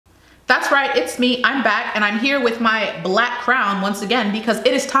That's right, it's me, I'm back, and I'm here with my black crown once again because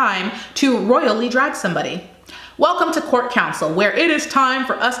it is time to royally drag somebody. Welcome to Court Counsel, where it is time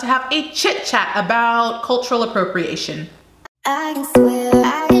for us to have a chit chat about cultural appropriation. I can swear,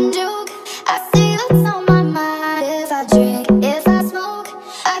 I can joke, I see what's on my mind. If I drink, if I smoke,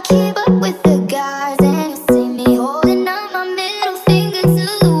 I keep up with the guys, and you see me holding up my middle finger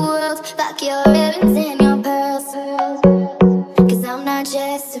to the world. Like your ribbons and your pearls, 'cause I'm not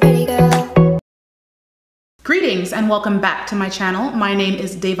just a pretty girl. Greetings and welcome back to my channel. My name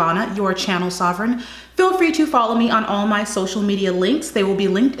is Devana, your channel sovereign. Feel free to follow me on all my social media links. They will be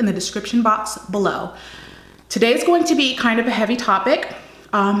linked in the description box below. Today is going to be kind of a heavy topic.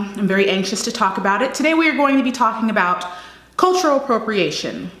 I'm very anxious to talk about it. Today we are going to be talking about cultural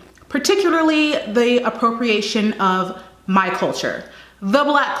appropriation, particularly the appropriation of my culture, the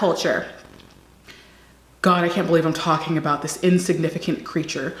black culture. God, I can't believe I'm talking about this insignificant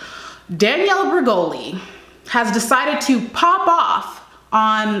creature. Danielle Bregoli has decided to pop off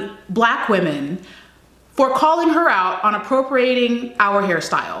on black women for calling her out on appropriating our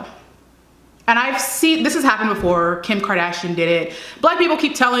hairstyle. And I've seen, this has happened before, Kim Kardashian did it. Black people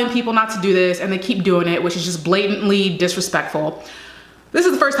keep telling people not to do this and they keep doing it, which is just blatantly disrespectful. This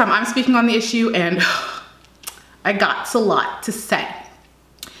is the first time I'm speaking on the issue and I got a lot to say.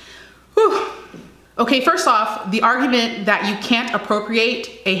 Whew. Okay, first off, the argument that you can't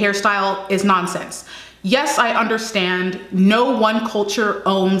appropriate a hairstyle is nonsense. Yes, I understand no one culture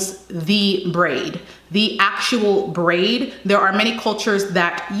owns the braid, the actual braid. There are many cultures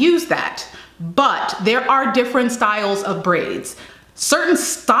that use that, but there are different styles of braids. Certain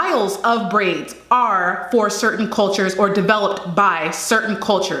styles of braids are for certain cultures or developed by certain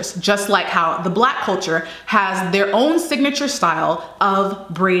cultures, just like how the black culture has their own signature style of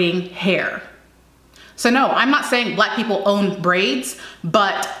braiding hair. So no, I'm not saying black people own braids,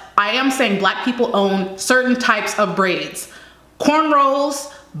 but I am saying black people own certain types of braids.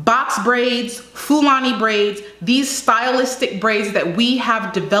 Cornrows, box braids, Fulani braids, these stylistic braids that we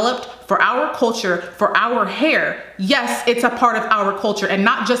have developed for our culture, for our hair. Yes, it's a part of our culture and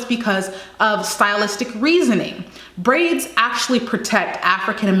not just because of stylistic reasoning. Braids actually protect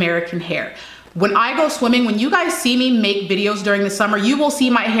African American hair. When I go swimming, when you guys see me make videos during the summer, you will see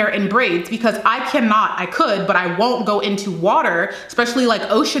my hair in braids because I could, but I won't go into water, especially like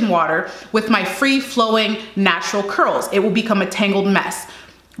ocean water, with my free flowing natural curls. It will become a tangled mess.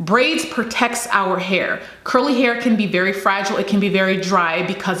 Braids protects our hair. Curly hair can be very fragile. It can be very dry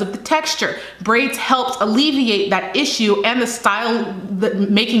because of the texture. Braids helps alleviate that issue and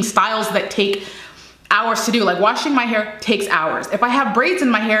making styles that take hours to do. Like washing my hair takes hours. If I have braids in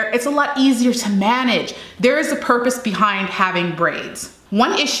my hair, it's a lot easier to manage. There is a purpose behind having braids.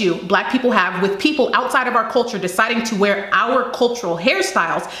 One issue black people have with people outside of our culture deciding to wear our cultural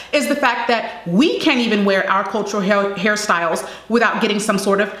hairstyles is the fact that we can't even wear our cultural hairstyles without getting some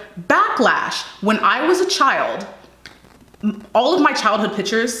sort of backlash. When I was a child, all of my childhood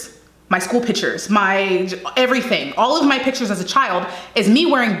pictures, my school pictures, my everything, all of my pictures as a child is me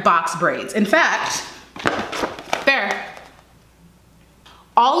wearing box braids. In fact, there.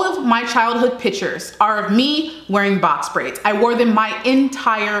 All of my childhood pictures are of me wearing box braids. I wore them my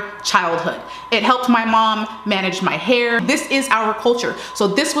entire childhood. It helped my mom manage my hair. This is our culture. So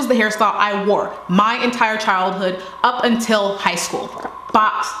this was the hairstyle I wore my entire childhood up until high school,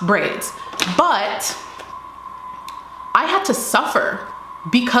 box braids. But I had to suffer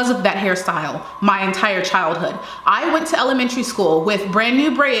because of that hairstyle my entire childhood. I went to elementary school with brand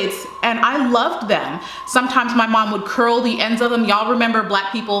new braids and I loved them. Sometimes my mom would curl the ends of them. Y'all remember,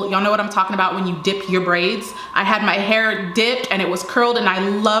 black people, y'all know what I'm talking about when you dip your braids. I had my hair dipped and it was curled and I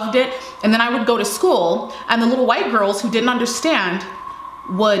loved it. And then I would go to school and the little white girls who didn't understand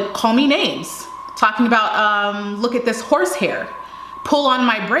would call me names, talking about, look at this horsehair, pull on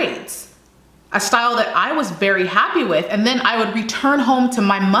my braids. A style that I was very happy with, and then I would return home to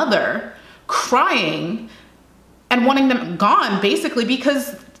my mother crying and wanting them gone, basically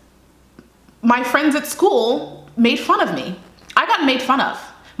because my friends at school made fun of me. I got made fun of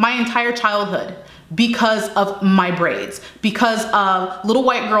my entire childhood because of my braids, because of little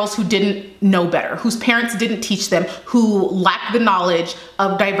white girls who didn't know better, whose parents didn't teach them, who lacked the knowledge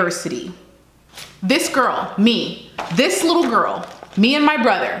of diversity. This girl, me, this little girl, me and my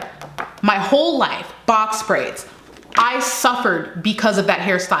brother, my whole life, box braids. I suffered because of that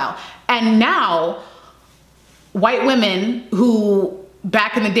hairstyle. And now, white women who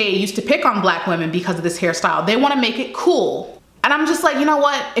back in the day used to pick on black women because of this hairstyle, they want to make it cool. And I'm just like, you know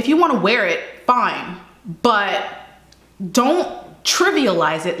what? If you want to wear it, fine. But don't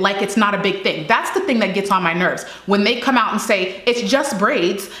trivialize it like it's not a big thing. That's the thing that gets on my nerves. When they come out and say, it's just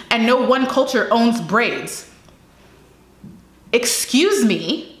braids and no one culture owns braids. Excuse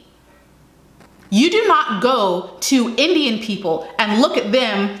me, you do not go to Indian people and look at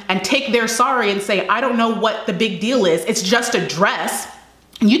them and take their sari and say, I don't know what the big deal is, it's just a dress.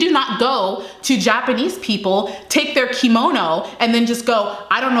 You do not go to Japanese people, take their kimono, and then just go,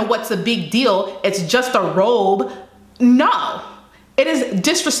 I don't know what's the big deal, it's just a robe. No, it is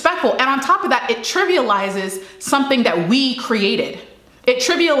disrespectful. And on top of that, it trivializes something that we created. It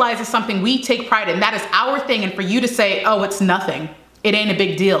trivializes something we take pride in. That is our thing. And for you to say, oh, it's nothing, it ain't a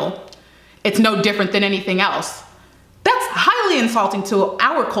big deal, it's no different than anything else, that's highly insulting to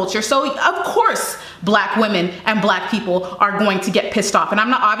our culture. So of course, Black women and Black people are going to get pissed off. And I'm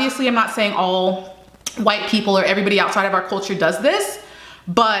not saying all white people or everybody outside of our culture does this,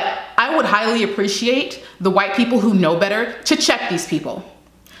 but I would highly appreciate the white people who know better to check these people,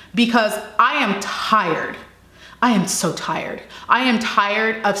 because I am tired. I am so tired. I am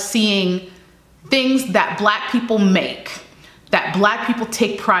tired of seeing things that Black people make, that Black people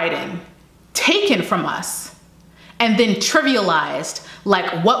take pride in, taken from us, and then trivialized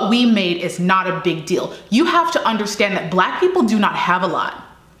like what we made is not a big deal. You have to understand that Black people do not have a lot.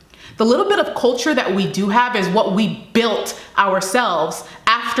 The little bit of culture that we do have is what we built ourselves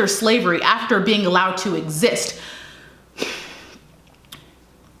after slavery, after being allowed to exist.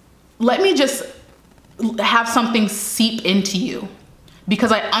 Let me just have something seep into you,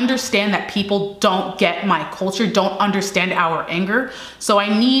 because I understand that people don't get my culture, don't understand our anger. So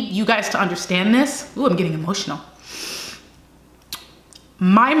I need you guys to understand this. Ooh, I'm getting emotional.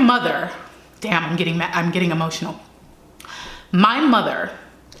 My mother, damn, I'm getting emotional. My mother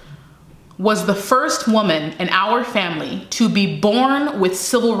was the first woman in our family to be born with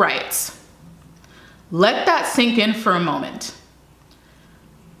civil rights. Let that sink in for a moment.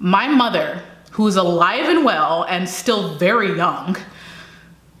 My mother, who's alive and well and still very young,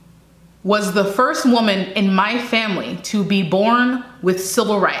 was the first woman in my family to be born with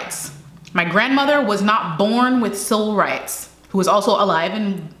civil rights. My grandmother was not born with civil rights, who was also alive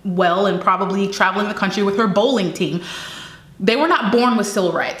and well and probably traveling the country with her bowling team. They were not born with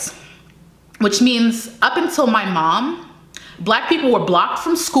civil rights, which means up until my mom, Black people were blocked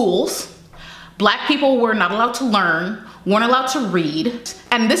from schools. Black people were not allowed to learn, weren't allowed to read.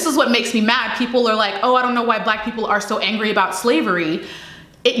 And this is what makes me mad. People are like, oh, I don't know why Black people are so angry about slavery.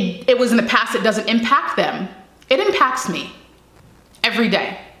 It was in the past, it doesn't impact them. It impacts me every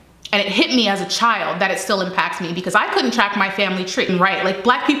day. And it hit me as a child that it still impacts me, because I couldn't track my family tree and write. Like,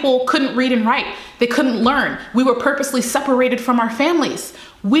 Black people couldn't read and write. They couldn't learn. We were purposely separated from our families.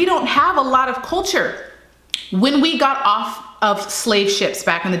 We don't have a lot of culture. When we got off of slave ships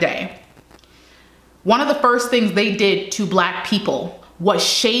back in the day, one of the first things they did to Black people was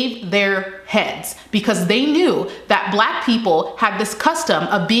shave their heads, because they knew that Black people had this custom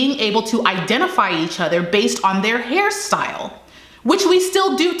of being able to identify each other based on their hairstyle, which we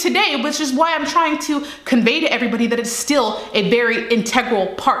still do today, which is why I'm trying to convey to everybody that it's still a very integral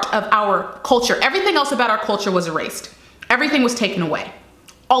part of our culture. Everything else about our culture was erased. Everything was taken away.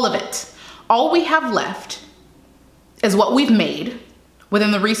 All of it. All we have left is what we've made within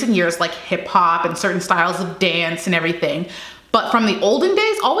the recent years, like hip hop and certain styles of dance and everything. But from the olden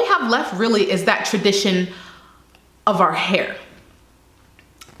days, all we have left really is that tradition of our hair.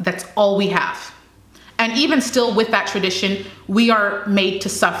 That's all we have. And even still with that tradition, we are made to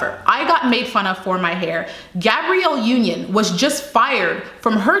suffer. I got made fun of for my hair. Gabrielle Union was just fired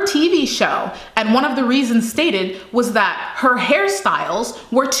from her TV show, and one of the reasons stated was that her hairstyles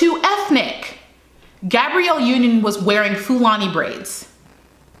were too ethnic. Gabrielle Union was wearing Fulani braids,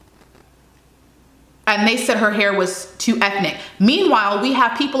 and they said her hair was too ethnic. Meanwhile, we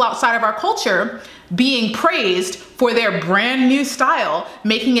have people outside of our culture being praised for their brand new style,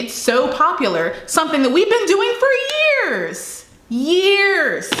 making it so popular, something that we've been doing for years.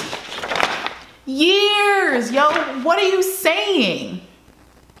 Years, yo, what are you saying?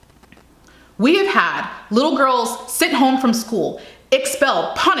 We have had little girls sent home from school,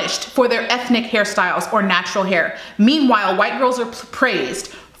 expelled, punished for their ethnic hairstyles or natural hair. Meanwhile, white girls are praised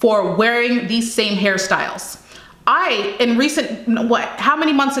for wearing these same hairstyles. How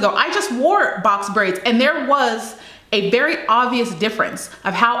many months ago, I just wore box braids, and there was a very obvious difference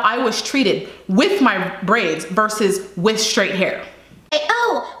of how I was treated with my braids versus with straight hair.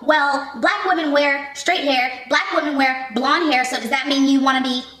 Oh, well, Black women wear straight hair, Black women wear blonde hair, so does that mean you want to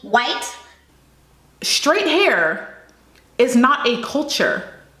be white? Straight hair is not a culture.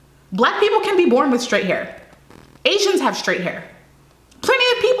 Black people can be born with straight hair. Asians have straight hair.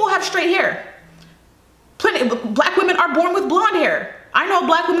 Plenty of people have straight hair. Black women are born with blonde hair. I know a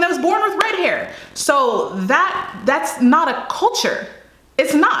black woman that was born with red hair. So that's not a culture.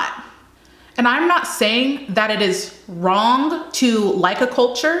 It's not. And I'm not saying that it is wrong to like a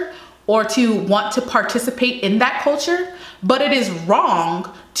culture or to want to participate in that culture, but it is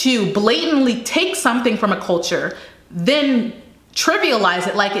wrong to blatantly take something from a culture, then trivialize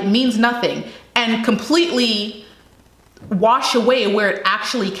it like it means nothing and completely wash away where it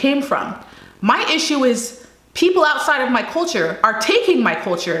actually came from. My issue is people outside of my culture are taking my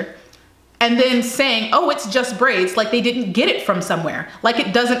culture and then saying, oh, it's just braids, like they didn't get it from somewhere, like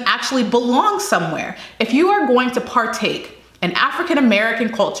it doesn't actually belong somewhere. If you are going to partake in African-American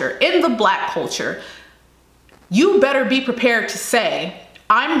culture, in the black culture, you better be prepared to say,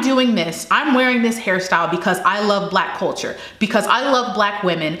 I'm doing this, I'm wearing this hairstyle because I love black culture, because I love black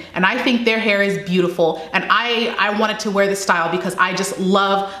women and I think their hair is beautiful and I wanted to wear this style because I just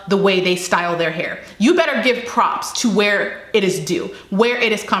love the way they style their hair. You better give props to where it is due, where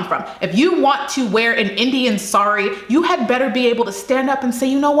it has come from. If you want to wear an Indian sari, you had better be able to stand up and say,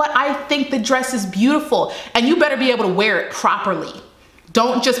 you know what, I think the dress is beautiful, and you better be able to wear it properly.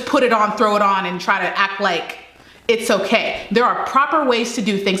 Don't just put it on, throw it on and try to act like it's okay. There are proper ways to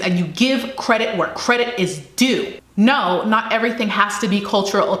do things and you give credit where credit is due. No, not everything has to be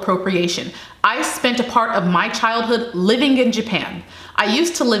cultural appropriation. I spent a part of my childhood living in Japan. I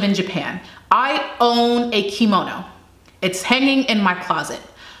used to live in Japan. I own a kimono. It's hanging in my closet.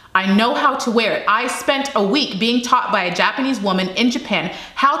 I know how to wear it. I spent a week being taught by a Japanese woman in Japan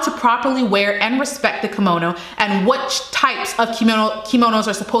how to properly wear and respect the kimono and which types of kimonos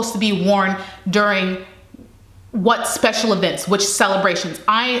are supposed to be worn during what special events, which celebrations.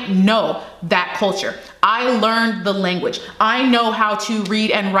 I know that culture. I learned the language. I know how to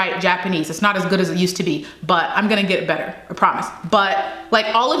read and write Japanese. It's not as good as it used to be, but I'm gonna get better, I promise. But like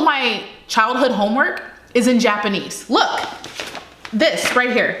all of my childhood homework is in Japanese. Look, this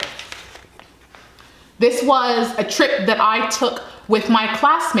right here. This was a trip that I took with my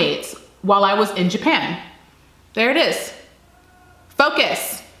classmates while I was in Japan. There it is.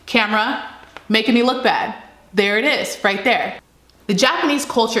 Focus, camera, making me look bad. There it is, right there. The Japanese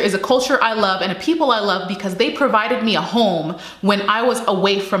culture is a culture I love and a people I love because they provided me a home when I was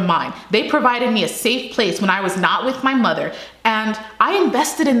away from mine. They provided me a safe place when I was not with my mother, and I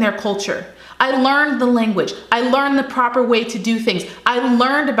invested in their culture. I learned the language. I learned the proper way to do things. I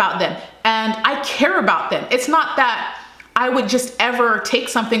learned about them and I care about them. It's not that I would just ever take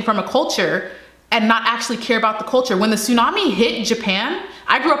something from a culture and not actually care about the culture. When the tsunami hit Japan,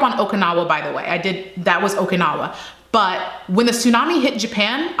 I grew up on Okinawa, by the way. That was Okinawa. But when the tsunami hit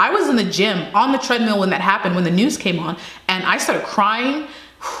Japan, I was in the gym on the treadmill when that happened, when the news came on, and I started crying.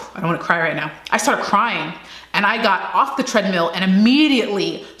 I don't wanna cry right now. I started crying and I got off the treadmill and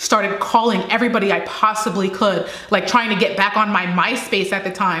immediately started calling everybody I possibly could, like trying to get back on my MySpace at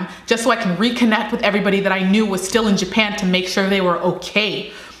the time, just so I can reconnect with everybody that I knew was still in Japan to make sure they were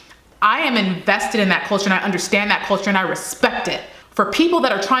okay. I am invested in that culture and I understand that culture and I respect it. For people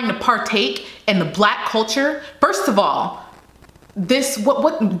that are trying to partake in the black culture, first of all,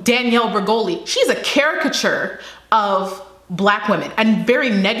 what Danielle Bergoli, she's a caricature of black women and very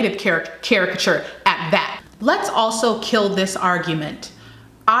negative caricature at that. Let's also kill this argument.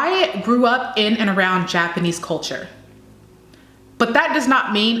 I grew up in and around Japanese culture, but that does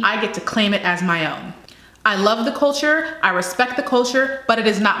not mean I get to claim it as my own. I love the culture, I respect the culture, but it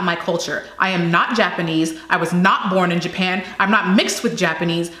is not my culture. I am not Japanese, I was not born in Japan, I'm not mixed with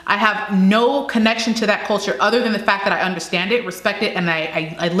Japanese, I have no connection to that culture other than the fact that I understand it, respect it, and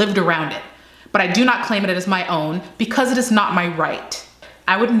I lived around it. But I do not claim it as my own because it is not my right.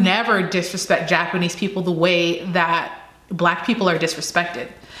 I would never disrespect Japanese people the way that black people are disrespected.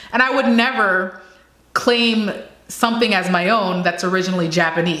 And I would never claim something as my own that's originally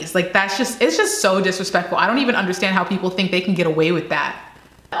Japanese. Like it's just so disrespectful. I don't even understand how people think they can get away with that.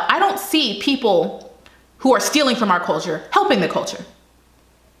 I don't see people who are stealing from our culture helping the culture.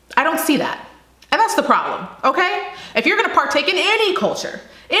 I don't see that. And that's the problem, okay? If you're gonna partake in any culture,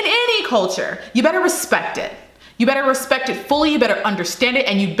 you better respect it. You better respect it fully, you better understand it,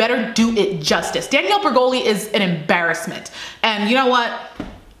 and you better do it justice. Danielle Bergoli is an embarrassment. And you know what?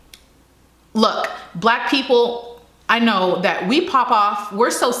 Look, black people, I know that we pop off, we're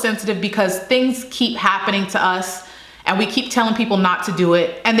so sensitive because things keep happening to us and we keep telling people not to do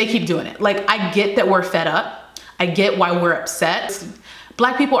it and they keep doing it. Like, I get that we're fed up. I get why we're upset.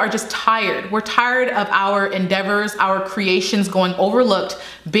 Black people are just tired. We're tired of our endeavors, our creations going overlooked,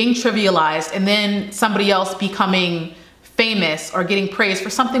 being trivialized, and then somebody else becoming famous or getting praised for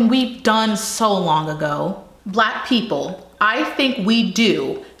something we've done so long ago. Black people I think we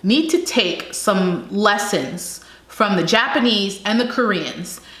do need to take some lessons from the Japanese and the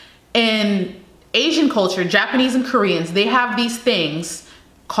Koreans. In Asian culture, Japanese and Koreans, they have these things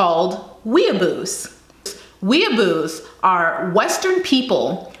called weeaboos. Weeaboos are Western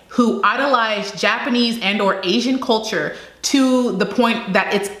people who idolize Japanese and or Asian culture to the point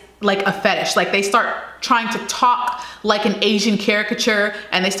that it's like a fetish. Like they start trying to talk like an Asian caricature,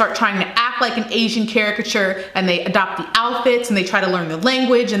 and they start trying to act like an Asian caricature, and they adopt the outfits and they try to learn the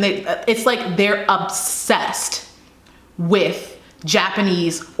language, and it's like they're obsessed with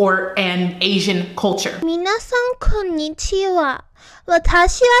Japanese and Asian culture. 皆さんこんにちは。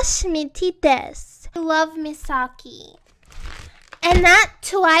私はシミティです。I love Misaki. And that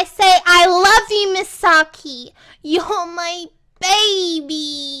too I say, I love you, Misaki. You're my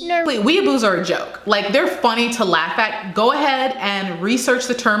baby. Weeaboos are a joke. Like, they're funny to laugh at. Go ahead and research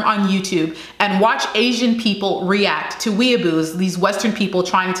the term on YouTube and watch Asian people react to weeaboos, these Western people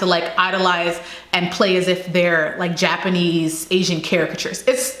trying to like idolize and play as if they're like Japanese Asian caricatures.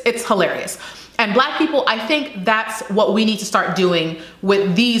 It's hilarious. And Black people, I think that's what we need to start doing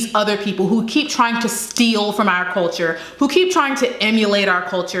with these other people who keep trying to steal from our culture, who keep trying to emulate our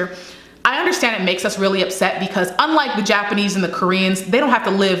culture. I understand it makes us really upset because unlike the Japanese and the Koreans, they don't have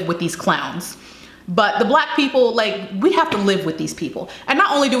to live with these clowns. But the Black people, like, we have to live with these people. And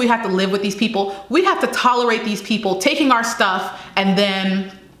not only do we have to live with these people, we have to tolerate these people taking our stuff and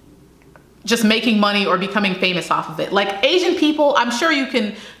then just making money or becoming famous off of it. Like Asian people, I'm sure y'all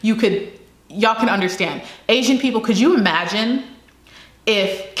can understand. Asian people, could you imagine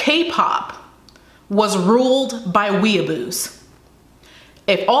if K-pop was ruled by weeaboos?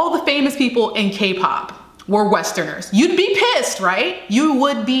 If all the famous people in K-pop were Westerners, you'd be pissed, right? You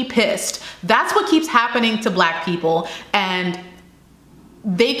would be pissed. That's what keeps happening to Black people, and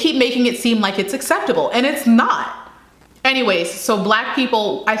they keep making it seem like it's acceptable, and it's not. Anyways, so Black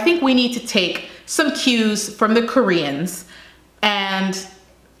people, I think we need to take some cues from the Koreans, and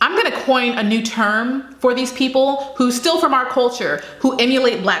I'm gonna coin a new term for these people who steal from our culture, who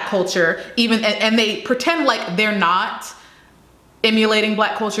emulate Black culture, and they pretend like they're not emulating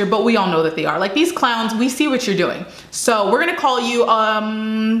Black culture, but we all know that they are. Like these clowns, we see what you're doing. So we're gonna call you,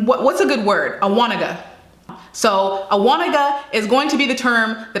 what's a good word? A wanaga. So a wanaga is going to be the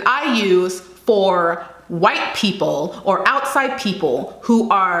term that I use for white people or outside people who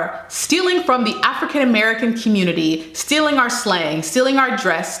are stealing from the African American community, stealing our slang, stealing our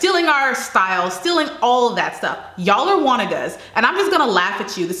dress, stealing our style, stealing all of that stuff. Y'all are wanagas, and I'm just gonna laugh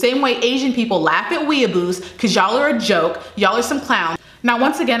at you the same way Asian people laugh at weeaboos because y'all are a joke, y'all are some clowns. Now,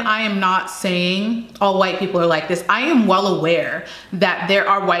 once again, I am not saying all white people are like this. I am well aware that there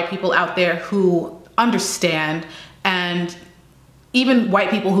are white people out there who understand, and even white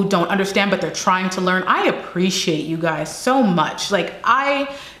people who don't understand, but they're trying to learn. I appreciate you guys so much. Like,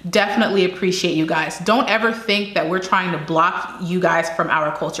 I definitely appreciate you guys. Don't ever think that we're trying to block you guys from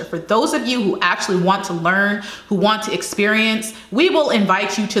our culture. For those of you who actually want to learn, who want to experience, we will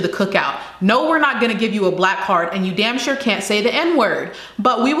invite you to the cookout. No, we're not gonna give you a black card, and you damn sure can't say the N-word,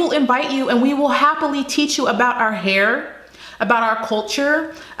 but we will invite you and we will happily teach you about our hair, about our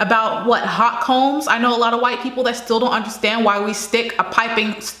culture, about what hot combs. I know a lot of white people that still don't understand why we stick a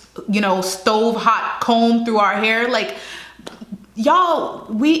piping, stove hot comb through our hair. Like, y'all,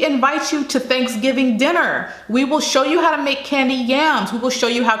 we invite you to Thanksgiving dinner. We will show you how to make candy yams. We will show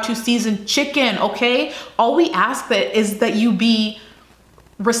you how to season chicken, okay? All we ask is that you be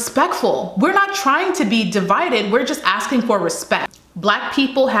respectful. We're not trying to be divided. We're just asking for respect. Black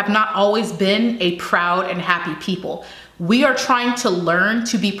people have not always been a proud and happy people. We are trying to learn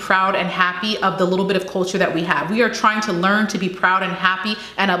to be proud and happy of the little bit of culture that we have. We are trying to learn to be proud and happy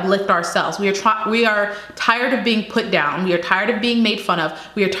and uplift ourselves. We are tired of being put down. We are tired of being made fun of.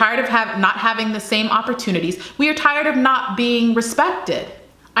 We are tired of not having the same opportunities. We are tired of not being respected.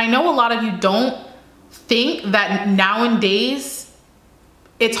 I know a lot of you don't think that nowadays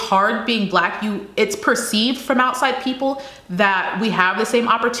it's hard being Black. It's perceived from outside people that we have the same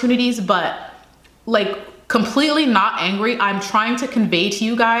opportunities, but like, completely not angry. I'm trying to convey to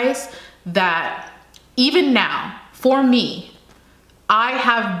you guys that even now, for me, I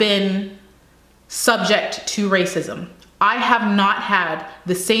have been subject to racism. I have not had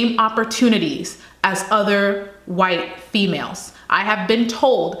the same opportunities as other white females. I have been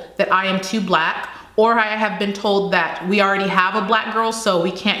told that I am too Black, or I have been told that we already have a Black girl, so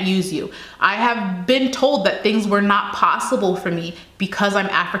we can't use you. I have been told that things were not possible for me because I'm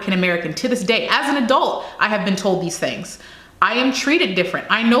African American. To this day, as an adult, I have been told these things. I am treated different.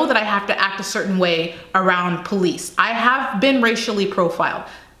 I know that I have to act a certain way around police. I have been racially profiled.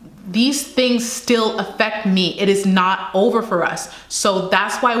 these things still affect me. It is not over for us. So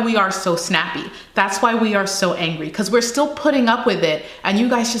that's why we are so snappy. That's why we are so angry, because we're still putting up with it. And you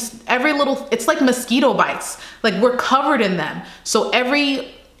guys just, every little, it's like mosquito bites. Like we're covered in them. So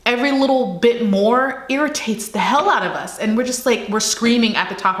every little bit more irritates the hell out of us. And we're just like, we're screaming at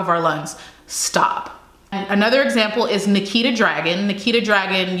the top of our lungs, stop. And another example is Nikita Dragon. Nikita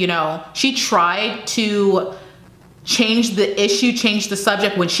Dragon, you know, she tried to change the issue, change the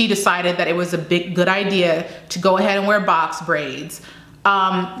subject when she decided that it was a good idea to go ahead and wear box braids.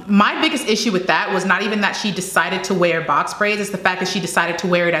 My biggest issue with that was not even that she decided to wear box braids, it's the fact that she decided to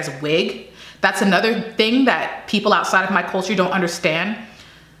wear it as a wig. That's another thing that people outside of my culture don't understand.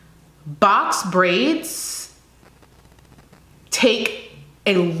 Box braids take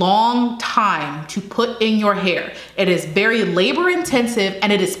a long time to put in your hair. It is very labor intensive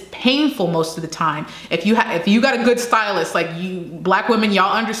and it is painful most of the time. If you got a good stylist, like you black women,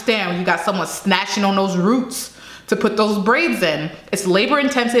 y'all understand when you got someone snatching on those roots to put those braids in. It's labor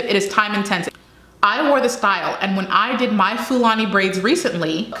intensive, it is time intensive. I wore the style, and when I did my Fulani braids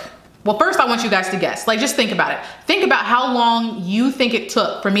recently, well, first I want you guys to guess. Like, just think about it. Think about how long you think it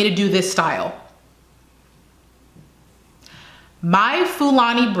took for me to do this style. My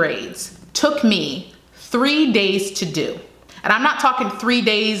Fulani braids took me 3 days to do. And I'm not talking 3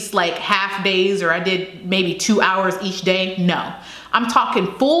 days like half days, or I did maybe 2 hours each day. No, I'm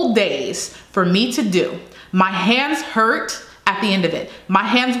talking full days for me to do. My hands hurt at the end of it. My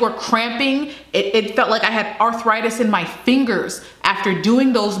hands were cramping. It felt like I had arthritis in my fingers after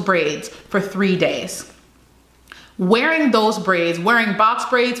doing those braids for 3 days. Wearing those braids, wearing box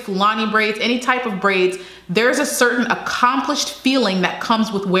braids, Fulani braids, any type of braids, there's a certain accomplished feeling that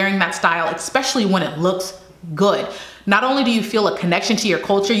comes with wearing that style, especially when it looks good. Not only do you feel a connection to your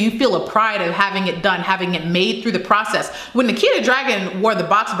culture, you feel a pride of having it done, having it made through the process. When Nikita Dragon wore the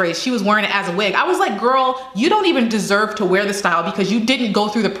box braids, she was wearing it as a wig. I was like, girl, you don't even deserve to wear the style because you didn't go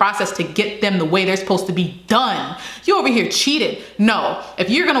through the process to get them the way they're supposed to be done. You over here cheated. No,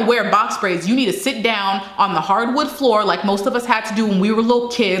 if you're gonna wear box braids, you need to sit down on the hardwood floor like most of us had to do when we were little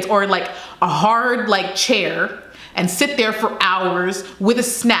kids, or like a hard like chair, and sit there for hours with a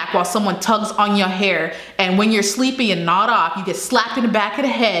snack while someone tugs on your hair. And when you're sleepy and nod off, you get slapped in the back of the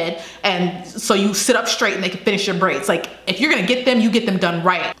head, and so you sit up straight and they can finish your braids. Like, if you're gonna get them, you get them done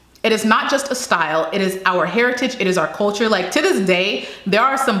right. It is not just a style, it is our heritage, it is our culture. Like, to this day, there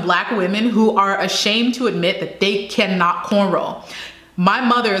are some black women who are ashamed to admit that they cannot cornrow. My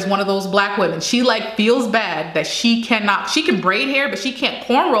mother is one of those black women. She like feels bad that she can braid hair, but she can't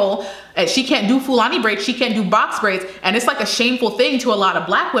cornrow. She can't do Fulani braids, she can't do box braids. And it's like a shameful thing to a lot of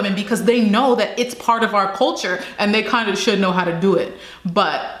black women because they know that it's part of our culture and they kind of should know how to do it.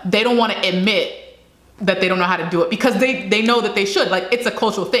 But they don't want to admit that they don't know how to do it because they know that they should. Like, it's a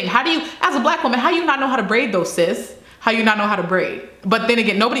cultural thing. How do you, as a black woman, how do you not know how to braid those, sis? How you not know how to braid? But then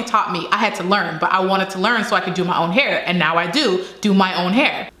again, nobody taught me. I had to learn, but I wanted to learn so I could do my own hair. And now I do my own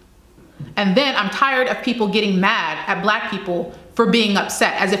hair. And then I'm tired of people getting mad at black people for being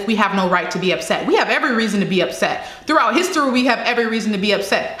upset, as if we have no right to be upset. We have every reason to be upset. Throughout history, we have every reason to be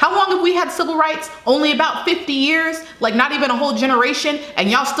upset. How long have we had civil rights? Only about 50 years, like not even a whole generation, and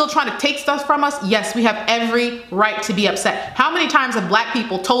y'all still trying to take stuff from us? Yes, we have every right to be upset. How many times have black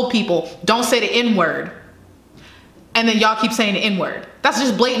people told people, don't say the N-word? And then y'all keep saying the N-word. That's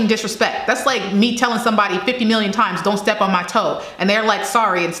just blatant disrespect. That's like me telling somebody 50 million times, don't step on my toe. And they're like,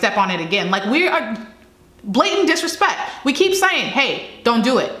 sorry, and step on it again. Like, we are blatant disrespect. We keep saying, hey, don't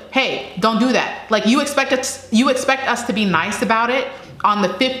do it. Hey, don't do that. Like, you expect us to be nice about it on the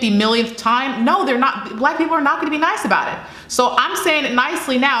 50 millionth time? No, they're not. Black people are not gonna be nice about it. So I'm saying it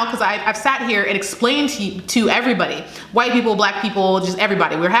nicely now because I've sat here and explained to everybody, white people, black people, just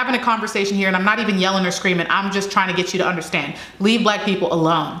everybody. We're having a conversation here and I'm not even yelling or screaming. I'm just trying to get you to understand. Leave black people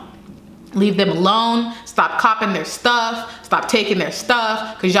alone. Leave them alone. Stop copying their stuff. Stop taking their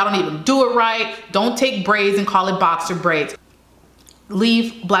stuff because y'all don't even do it right. Don't take braids and call it boxer braids.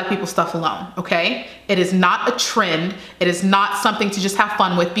 Leave black people stuff alone, okay? It is not a trend. It is not something to just have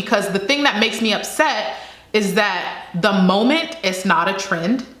fun with, because the thing that makes me upset is that the moment it's not a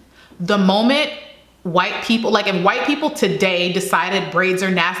trend, the moment white people, like if white people today decided braids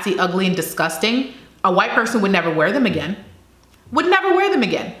are nasty, ugly, and disgusting, a white person would never wear them again. Would never wear them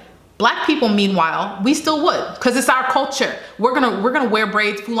again. Black people, meanwhile, we still would, because it's our culture. We're gonna wear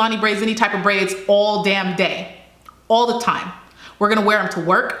braids, Fulani braids, any type of braids all damn day, all the time. We're gonna wear them to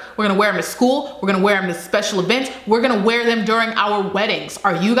work. We're gonna wear them at school. We're gonna wear them to special events. We're gonna wear them during our weddings.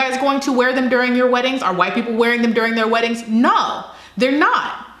 Are you guys going to wear them during your weddings? Are white people wearing them during their weddings? No, they're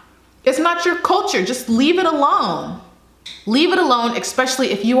not. It's not your culture. Just leave it alone. Leave it alone,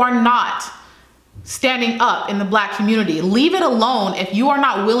 especially if you are not standing up in the Black community. Leave it alone if you are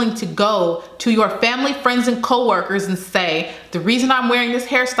not willing to go to your family, friends, and coworkers and say, the reason I'm wearing this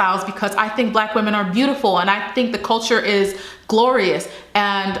hairstyle is because I think Black women are beautiful and I think the culture is glorious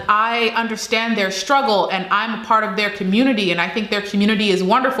and I understand their struggle and I'm a part of their community and I think their community is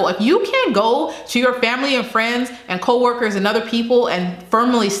wonderful. If you can't go to your family and friends and coworkers and other people and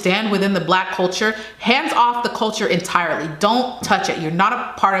firmly stand within the Black culture, hands off the culture entirely. Don't touch it. You're not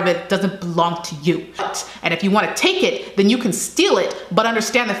a part of it. It doesn't belong to you. And if you want to take it, then you can steal it, but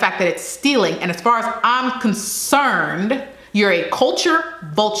understand the fact that it's stealing. And as far as I'm concerned, you're a culture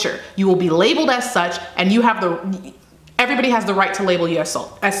vulture. You will be labeled as such, and you have everybody has the right to label you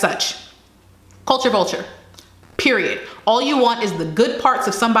as such. Culture vulture, period. All you want is the good parts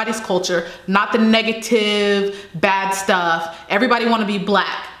of somebody's culture, not the negative, bad stuff. Everybody want to be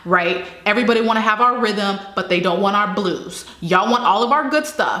Black, right? Everybody want to have our rhythm, but they don't want our blues. Y'all want all of our good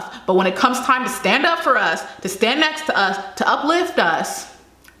stuff, but when it comes time to stand up for us, to stand next to us, to uplift us,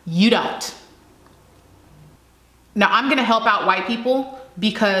 you don't. Now, I'm gonna help out white people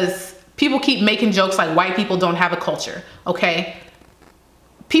because people keep making jokes like white people don't have a culture, okay?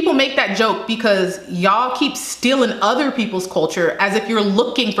 People make that joke because y'all keep stealing other people's culture as if you're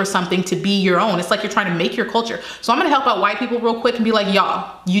looking for something to be your own. It's like you're trying to make your culture. So I'm gonna help out white people real quick and be like,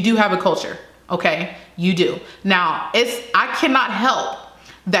 y'all, you do have a culture, okay? You do. Now, I cannot help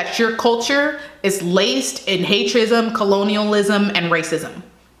that your culture is laced in haterism, colonialism, and racism.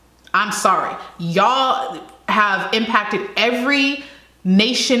 I'm sorry. Y'all have impacted every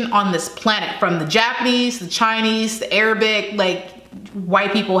nation on this planet, from the Japanese, the Chinese, the Arabic. Like,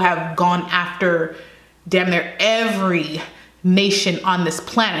 white people have gone after damn near every nation on this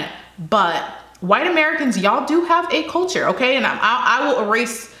planet. But white Americans, y'all do have a culture, okay? And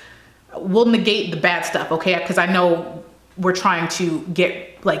we'll negate the bad stuff, okay? Because I know we're trying to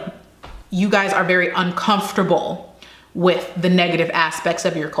get, like, you guys are very uncomfortable with the negative aspects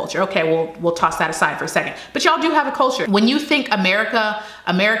of your culture. Okay, we'll toss that aside for a second. But y'all do have a culture. When you think America,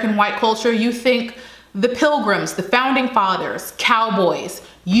 American white culture, you think the Pilgrims, the Founding Fathers, cowboys.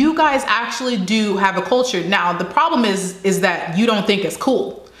 You guys actually do have a culture. Now, the problem is that you don't think it's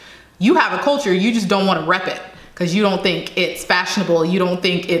cool. You have a culture, you just don't want to rep it because you don't think it's fashionable, you don't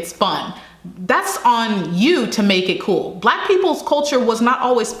think it's fun. That's on you to make it cool. Black people's culture was not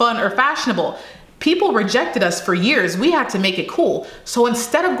always fun or fashionable. People rejected us for years. We had to make it cool. So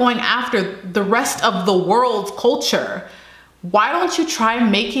instead of going after the rest of the world's culture, why don't you try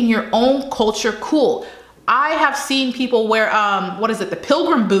making your own culture cool? I have seen people wear, the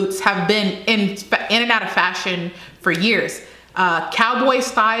pilgrim boots have been in and out of fashion for years. Cowboy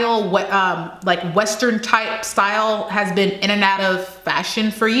style, like Western type style has been in and out of fashion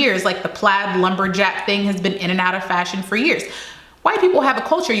for years. Like the plaid lumberjack thing has been in and out of fashion for years. White people have a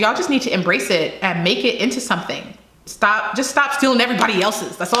culture. Y'all just need to embrace it and make it into something. Just stop stealing everybody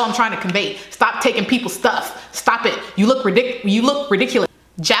else's. That's all I'm trying to convey. Stop taking people's stuff. Stop it. You look ridiculous.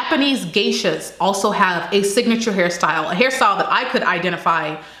 Japanese geishas also have a signature hairstyle, a hairstyle that I could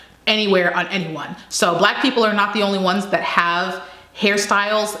identify anywhere on anyone. So Black people are not the only ones that have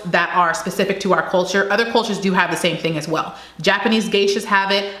hairstyles that are specific to our culture. Other cultures do have the same thing as well. Japanese geishas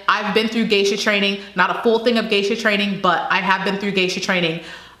have it. I've been through geisha training, not a full thing of geisha training, but I have been through geisha training.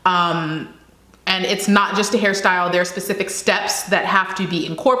 And it's not just a hairstyle. There are specific steps that have to be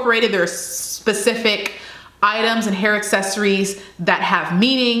incorporated. There are specific items and hair accessories that have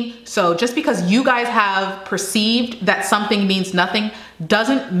meaning. So just because you guys have perceived that something means nothing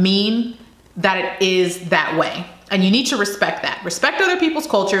doesn't mean that it is that way. And you need to respect that. Respect other people's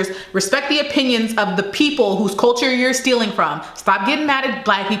cultures. Respect the opinions of the people whose culture you're stealing from. Stop getting mad at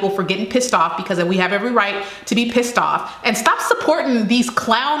Black people for getting pissed off, because we have every right to be pissed off. And stop supporting these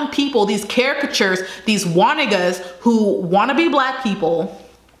clown people, these caricatures, these wanigas who want to be Black people.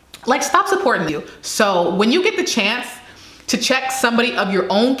 Like, stop supporting you. So when you get the chance to check somebody of your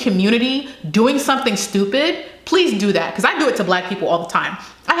own community doing something stupid, please do that, because I do it to Black people all the time.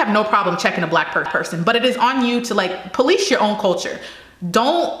 I have no problem checking a Black person, but it is on you to, like, police your own culture.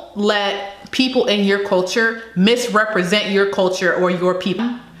 Don't let people in your culture misrepresent your culture or your people.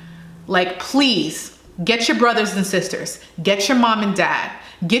 Like, please get your brothers and sisters, get your mom and dad,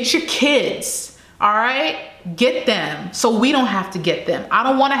 get your kids, all right? Get them so we don't have to get them. I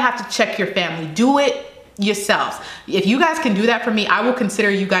don't want to have to check your family. Do it yourselves. If you guys can do that for me, I will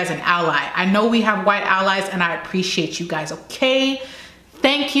consider you guys an ally. I know we have white allies and I appreciate you guys, okay?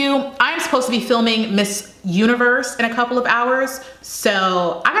 Thank thank you. I'm supposed to be filming Miss Universe in a couple of hours,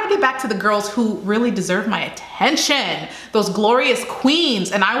 so I gotta get back to the girls who really deserve my attention, those glorious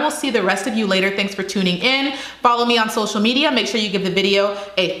queens, and I will see the rest of you later. Thanks for tuning in. Follow me on social media. Make sure you give the video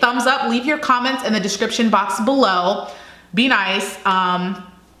a thumbs up. Leave your comments in the description box below. Be nice.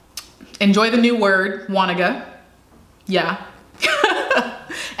 Enjoy the new word, wannaga. Yeah.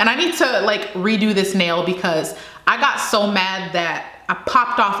 And I need to like redo this nail because I got so mad that I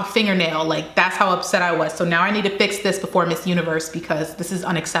popped off a fingernail. Like, that's how upset I was. So now I need to fix this before Miss Universe because this is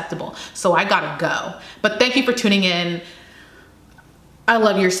unacceptable. So I gotta go. But thank you for tuning in. I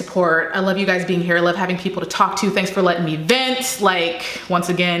love your support. I love you guys being here. I love having people to talk to. Thanks for letting me vent. Like, once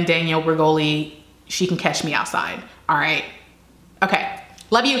again, Danielle Bergoli, she can catch me outside. All right. Okay.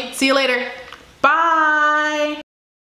 Love you. See you later. Bye.